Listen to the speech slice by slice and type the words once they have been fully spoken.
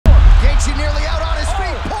Energy nearly out on his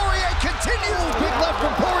feet. Poirier continues. Big left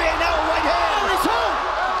from Poirier, now a right hand. Oh, he's home.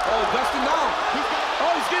 Oh, Dustin down. He's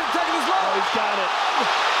getting taken his low. Oh, he's got it.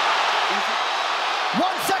 1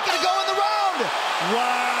 second to go in the round.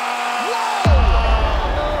 Wow.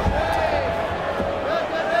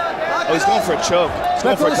 Oh, he's going for a choke. He's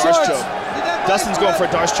going for a Darce choke. Dustin's going for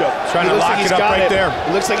a Darce choke. Trying to lock it up right there.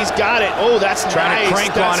 It looks like he's got it. Oh, that's trying nice. to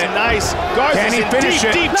crank that's on it. Nice. Garza's Can he in finish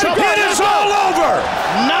it? deep trouble. It is all over.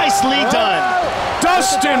 Nicely done.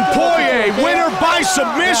 Dustin Poirier, winner by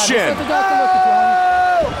submission.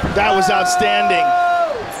 That was outstanding.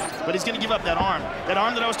 But he's going to give up that arm. That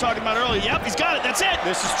arm that I was talking about earlier. Yep, he's got it. That's it.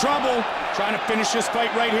 This is trouble. Trying to finish this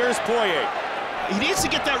fight right here is Poirier. He needs to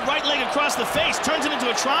get that right leg across the face. Turns it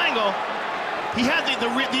into a triangle. He had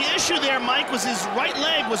the issue there, Mike, was his right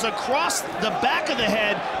leg was across the back of the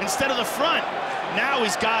head instead of the front. Now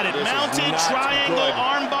he's got it. Mounted, triangle,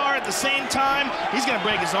 arm bar at the same time. He's going to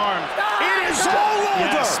break his arm. It is all over.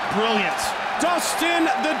 Yes, brilliant. Dustin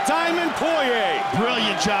the Diamond Poirier.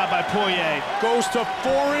 Brilliant job by Poirier. Goes to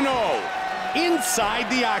 4-0 inside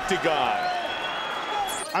the octagon.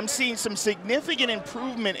 I'm seeing some significant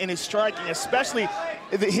improvement in his striking, especially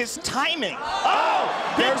his timing. Oh,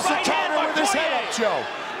 there's the counter with his head up, Joe.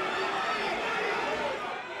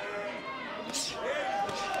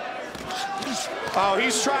 Oh,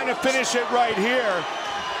 he's trying to finish it right here.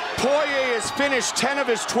 Poirier has finished 10 of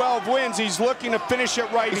his 12 wins. He's looking to finish it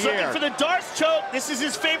right He's here. looking for the Darce choke. This is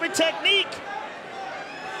his favorite technique.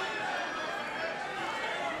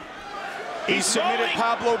 He submitted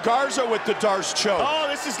Pablo Garza with the Darce choke. Oh,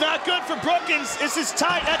 this is not good for Brookins. This is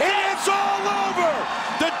tight. It's all over.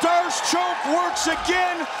 The Darce choke works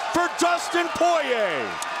again for Dustin Poirier.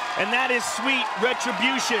 And that is sweet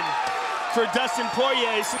retribution for Dustin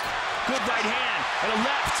Poirier. Good right hand and a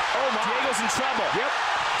left. Oh, my. Diego's in trouble. Yep.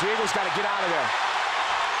 Diego's got to get out of there.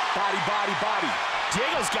 Body, body, body.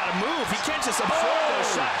 Diego's got to move. He can't just absorb those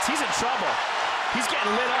shots. He's in trouble. He's getting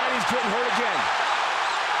lit up. And he's getting hurt again.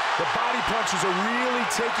 The body punches are really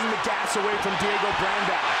taking the gas away from Diego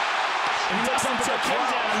Brandao. And Dustin took him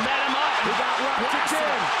down and let him up. He got locked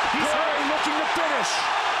again. He's already looking to finish.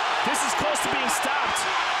 This is close to being stopped.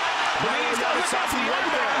 But he's got to stop the right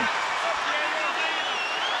there.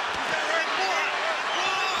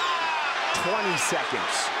 20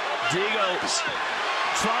 seconds. Diego's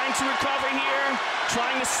trying to recover here,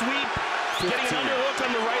 trying to sweep, 15. Getting an underhook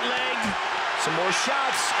on the right leg. Some more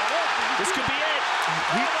shots. This could be it.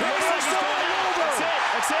 That's it.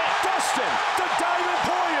 That's it. Dustin, the Diamond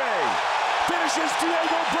Poirier, finishes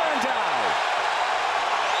Diego Brandao.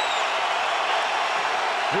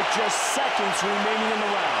 With just seconds remaining in the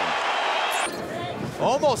round.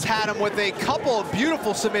 Almost had him with a couple of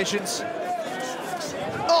beautiful submissions.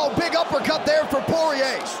 Oh, big uppercut there for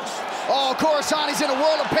Poirier. Oh, Corassani's in a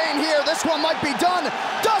world of pain here. This one might be done.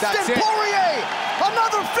 Dustin Poirier,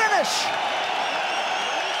 another finish.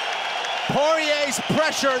 Poirier's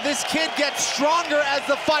pressure. This kid gets stronger as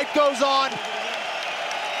the fight goes on.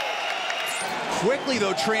 Quickly,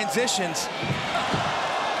 though, transitions.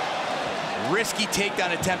 Risky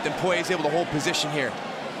takedown attempt, and Poirier's able to hold position here.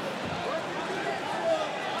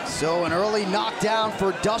 So an early knockdown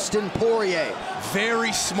for Dustin Poirier.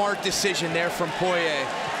 Very smart decision there from Poirier.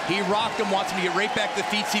 He rocked him, wants him to get right back to the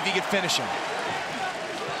feet, see if he can finish him.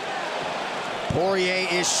 Poirier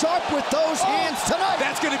is sharp with those hands tonight.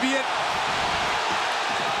 That's going to be it.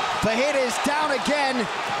 Fajeda is down again.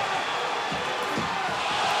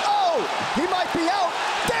 Oh, he might be out.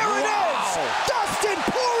 There it is. Dustin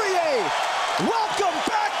Poirier. Welcome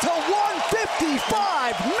back to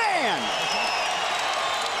 155, man.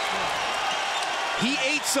 He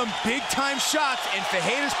ate some big-time shots, and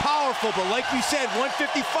Fajeda's powerful, but like we said,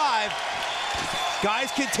 155,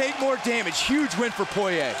 guys can take more damage. Huge win for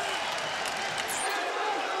Poirier.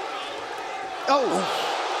 Oh.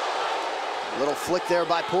 Little flick there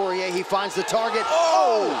by Poirier. He finds the target.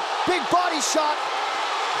 Oh, big body shot.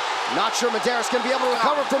 Not sure Medeiros can be able to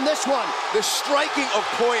recover from this one. The striking of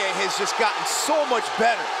Poirier has just gotten so much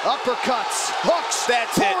better. Uppercuts, hooks.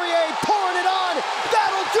 That's Poirier pouring it on.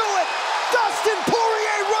 That'll do it. Dustin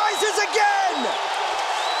Poirier rises again.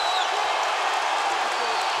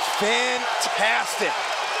 Fantastic.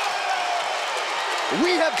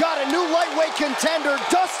 We have got a new lightweight contender,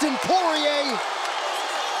 Dustin Poirier,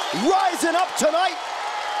 rising up tonight.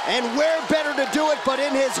 And where better to do it but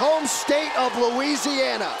in his home state of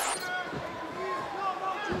Louisiana.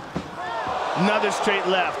 Another straight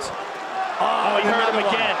left. Oh, he hurt him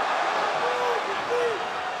again.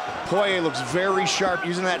 Poirier looks very sharp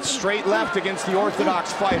using that straight left against the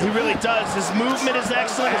orthodox fighter. He really does. His movement is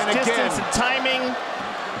excellent, his distance and timing.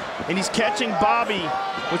 and he's catching Bobby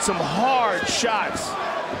with some hard shots.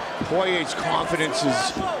 Poirier's confidence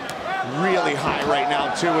is really high right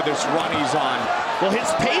now, too, with this run he's on. Well, his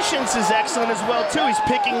patience is excellent as well, too. He's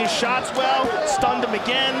picking his shots well, stunned him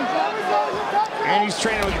again. And he's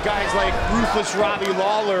training with guys like Ruthless Robbie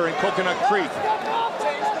Lawler and Coconut Creek.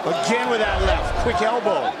 Again with that left, quick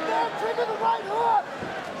elbow.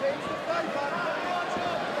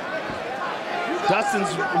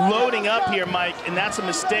 Dustin's loading up here, Mike, and that's a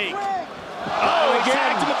mistake. Oh, he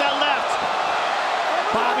tagged him with that left.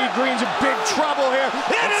 Bobby Green's in big trouble here.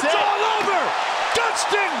 And it's all over!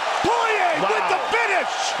 Dustin Poirier with the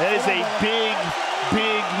finish! That is a big,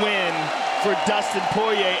 big win for Dustin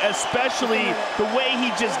Poirier, especially the way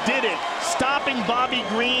he just did it. Stopping Bobby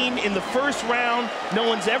Green in the first round. No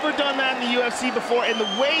one's ever done that in the UFC before, and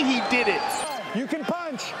the way he did it. You can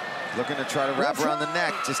punch. Looking to try to wrap around the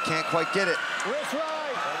neck, just can't quite get it.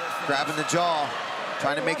 Grabbing the jaw,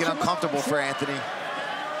 trying to make it uncomfortable for Anthony.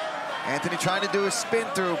 Anthony trying to do a spin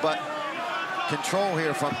through, but control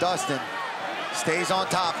here from Dustin. Stays on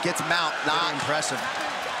top, gets mount, not impressive.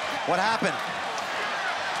 What happened?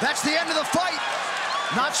 That's the end of the fight.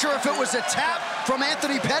 Not sure if it was a tap from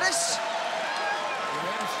Anthony Pettis.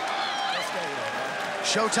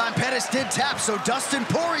 Showtime Pettis did tap, so Dustin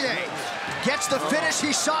Poirier gets the finish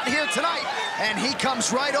he sought here tonight. And he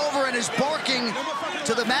comes right over and is barking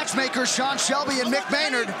to the matchmakers, Sean Shelby and Mick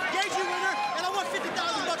Maynard.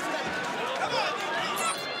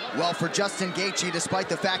 Well, for Justin Gaethje, despite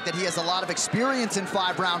the fact that he has a lot of experience in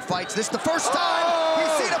 5-round fights, this is the first time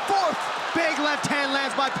he's seen a fourth. Big left hand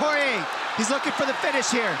lands by Poirier. He's looking for the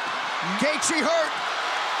finish here. Gaethje hurt.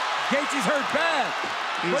 Gaethje's hurt bad.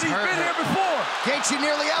 But he's been here before. Gaethje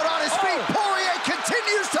nearly out on his feet. Poirier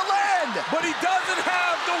continues to land. But he doesn't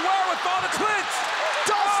have the wherewithal to clinch.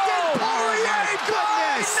 Dustin Poirier,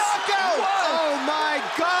 goodness. Knockout. What? Oh my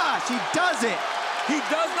gosh, he does it. He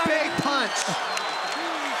does not. Big punch.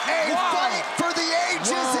 A fight for the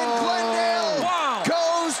ages in Glendale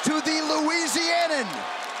goes to the Louisianan,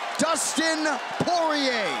 Dustin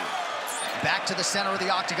Poirier. Back to the center of the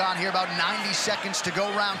octagon here, about 90 seconds to go,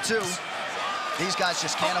 round 2. These guys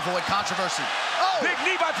just can't avoid controversy. Oh! Big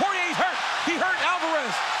knee by Poirier, he's hurt. He hurt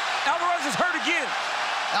Alvarez. Alvarez is hurt again.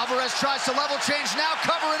 Alvarez tries to level change now,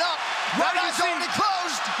 cover it up. Right eye's already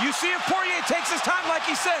closed. You see if Poirier takes his time like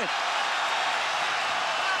he said.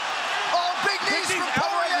 Oh, big knees from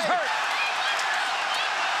Poirier.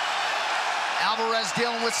 Alvarez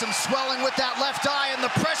dealing with some swelling with that left eye, and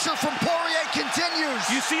the pressure from Poirier continues.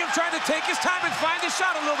 You see him trying to take his time and find his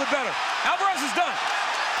shot a little bit better. Alvarez is done.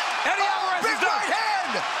 Eddie Alvarez is done. Right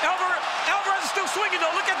hand. Alvarez is still swinging,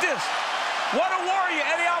 though. Look at this. What a warrior,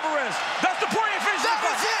 Eddie Alvarez. That's the Poirier finish. That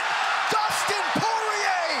was it. Dustin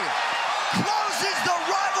Poirier closes the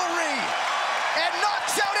rivalry and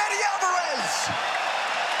knocks out Eddie Alvarez.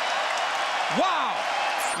 Wow.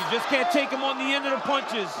 You just can't take him on the end of the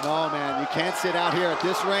punches. No, man, you can't sit out here at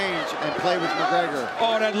this range and play with McGregor.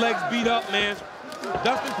 Oh, that leg's beat up, man.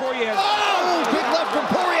 Dustin Poirier has... Oh, big left from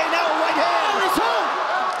Poirier, now a right hand. Oh, he's hurt.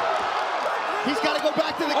 He's got to go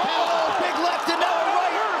back to the count. Oh, big left and now a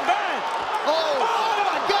right. Bad. Oh,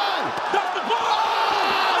 my God. Dustin Poirier.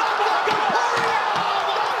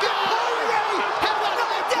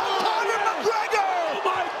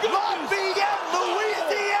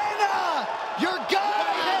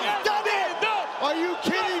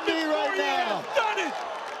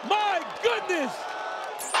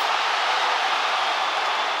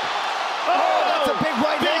 Big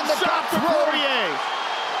right hand that got through. Poirier.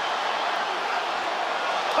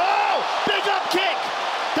 Oh, big up kick.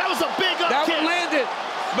 That was a big up kick. That one landed,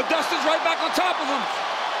 but Dustin's right back on top of him.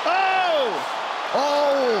 Oh.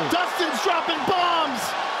 Oh. Dustin's dropping bombs.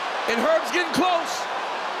 And Herb's getting close.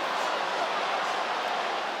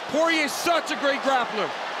 Poirier's such a great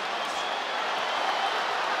grappler.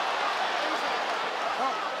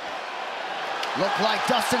 Looked like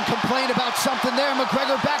Dustin complained about something there.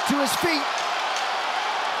 McGregor back to his feet.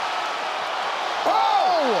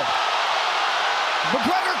 Oh!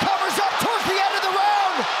 McGregor covers up towards the end of the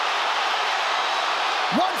round.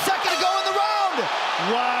 1 second to go in the round.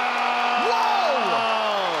 Wow.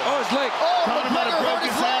 Whoa! Oh, his leg. Oh, McGregor hurt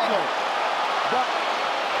his leg.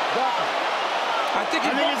 I think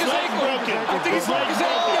he broke his ankle. I think he broke his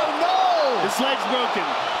ankle. Oh, no! His leg's broken.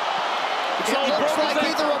 It looks like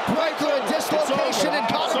either a break or a dislocation in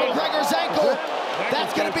Conor McGregor's ankle.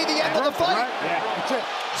 That's going to be the end of the fight.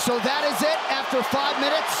 So that is it. After 5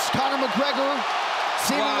 minutes, Conor McGregor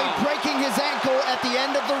seemingly breaking his ankle at the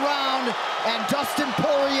end of the round, and Dustin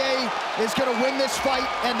Poirier is going to win this fight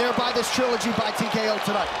and thereby this trilogy by TKO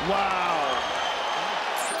tonight. Wow.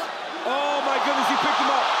 Oh my goodness, he picked him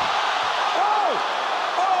up.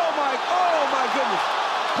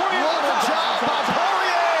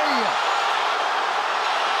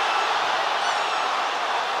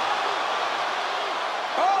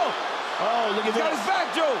 look at He's this. got his back,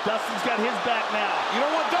 Joe. Dustin's got his back now. You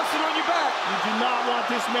don't want Dustin on your back. You do not want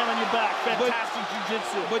this man on your back. Fantastic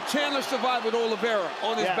jiu-jitsu. But Chandler survived with Oliveira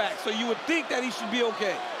on his back, so you would think that he should be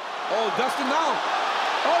okay. Oh, Dustin down.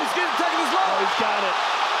 Oh, he's taking his low. Oh, he's got it.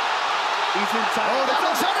 He's in time. Oh, that's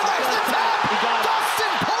a there's the tap. He got it.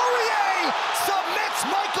 Dustin Poirier submits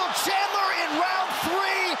Michael Chandler in round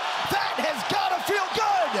 3. That has got to feel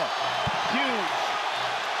good.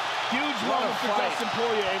 Huge moment for Dustin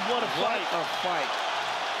Poirier, and what a fight. What a fight.